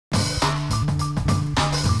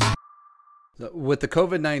So with the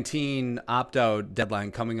COVID-19 opt-out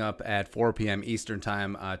deadline coming up at 4 p.m. Eastern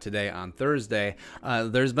time today on Thursday,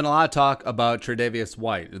 there's been a lot of talk about Tre'Davious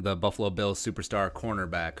White, the Buffalo Bills superstar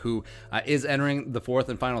cornerback, who is entering the fourth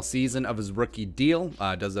and final season of his rookie deal,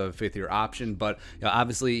 does have a fifth-year option, but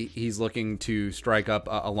obviously he's looking to strike up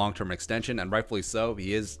a long-term extension, and rightfully so.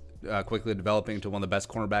 He is quickly developing into one of the best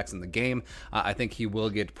cornerbacks in the game. I think he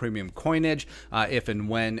will get premium coinage if and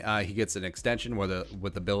when he gets an extension, whether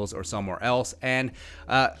with the Bills or somewhere else. And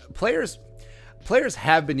players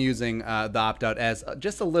have been using the opt-out as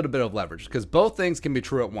just a little bit of leverage, because both things can be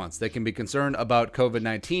true at once. They can be concerned about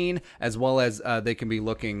COVID-19 as well as they can be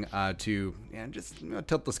looking to just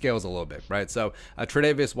tilt the scales a little bit, right? So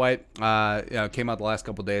Tre'Davious White came out the last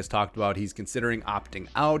couple of days, talked about he's considering opting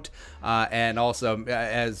out, and also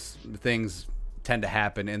as things tend to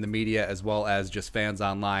happen in the media as well as just fans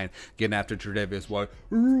online getting after Tre'Davious White.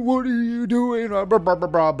 What are you doing? Blah, blah, blah,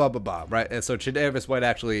 blah, blah, blah, right? And so Tre'Davious White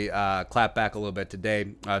actually clapped back a little bit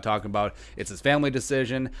today, talking about it's his family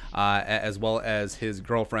decision, as well as his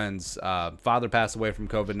girlfriend's father passed away from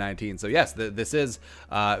COVID-19. So yes, this is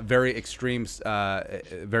very extreme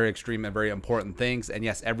and very important things. And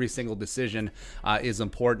yes, every single decision is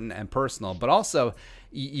important and personal, but also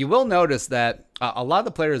you will notice that a lot of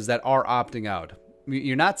the players that are opting out,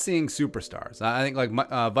 you're not seeing superstars. I think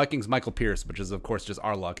like Vikings Michael Pierce, which is of course just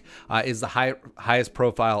our luck, is the highest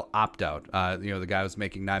profile opt out. The guy was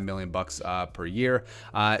making $9 million per year.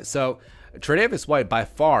 So Tre'Davious White, by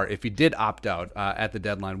far, if he did opt out at the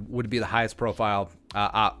deadline, would be the highest profile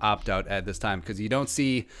opt out at this time, because you don't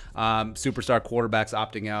see superstar quarterbacks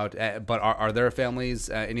opting out. But are their families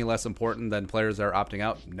any less important than players that are opting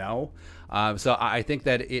out? No. So I think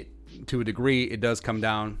that to a degree, it does come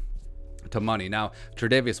down to money. Now,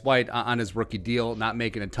 Tre'Davious White on his rookie deal, not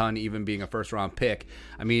making a ton, even being a first-round pick.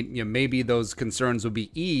 I mean, maybe those concerns would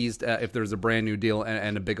be eased if there's a brand new deal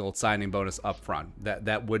and a big old signing bonus up front.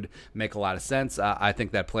 That would make a lot of sense. I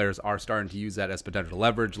think that players are starting to use that as potential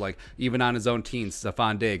leverage. Like even on his own team,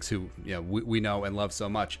 Stephon Diggs, who we know and love so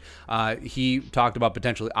much, he talked about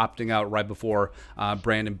potentially opting out right before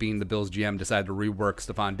Brandon Beane, the Bills GM, decided to rework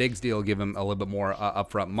Stephon Diggs' deal, give him a little bit more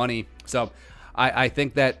upfront money. So I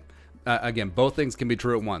think that. Again, both things can be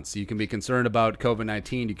true at once. You can be concerned about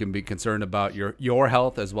COVID-19. You can be concerned about your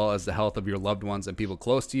health as well as the health of your loved ones and people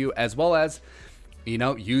close to you, as well as,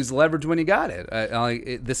 use leverage when you got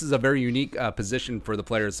it. This is a very unique position for the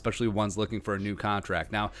players, especially ones looking for a new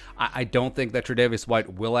contract. Now, I don't think that Tre'Davious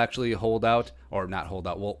White will actually hold out, or not hold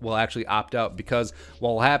out, will actually opt out, because what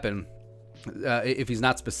will happen, if he's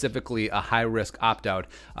not specifically a high-risk opt-out,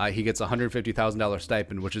 he gets a $150,000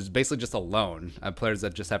 stipend, which is basically just a loan. Players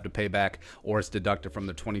that just have to pay back, or it's deducted from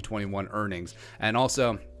the 2021 earnings. And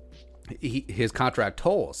also, his contract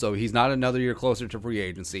tolls, so he's not another year closer to free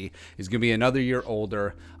agency. He's going to be another year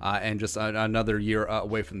older and just another year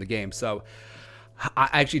away from the game. So I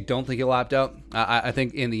actually don't think he'll opt out. I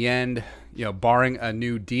think in the end, barring a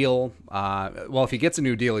new deal, well, if he gets a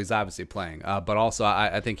new deal, he's obviously playing. But also,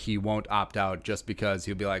 I think he won't opt out just because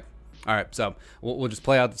he'll be like, all right, so we'll just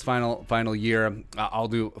play out this final year. I'll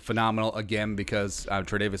do phenomenal again because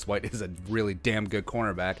Tre'Davious White is a really damn good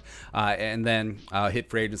cornerback, and then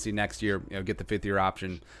hit free agency next year. Get the fifth-year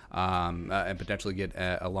option and potentially get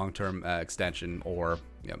a long-term extension or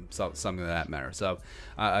something of that matter. So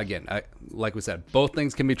again, like we said, both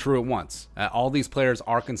things can be true at once. All these players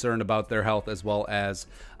are concerned about their health as well as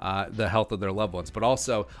the health of their loved ones, but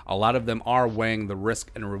also a lot of them are weighing the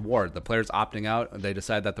risk and reward. The players opting out, they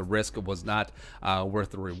decide that the risk was not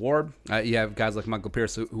worth the reward. You have guys like Michael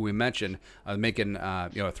Pierce, who we mentioned, making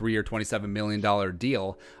a 3-year, $27 million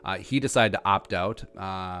deal. He decided to opt out,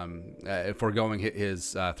 foregoing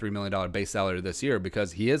his $3 million base salary this year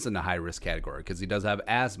because he is in the high risk category because he does have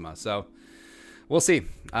asthma. So we'll see.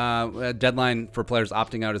 Deadline for players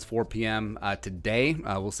opting out is 4 p.m. Today.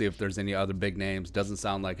 We'll see if there's any other big names. Doesn't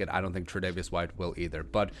sound like it. I don't think Tre'Davious White will either.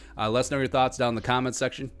 But let us know your thoughts down in the comments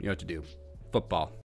section. You know what to do. Football.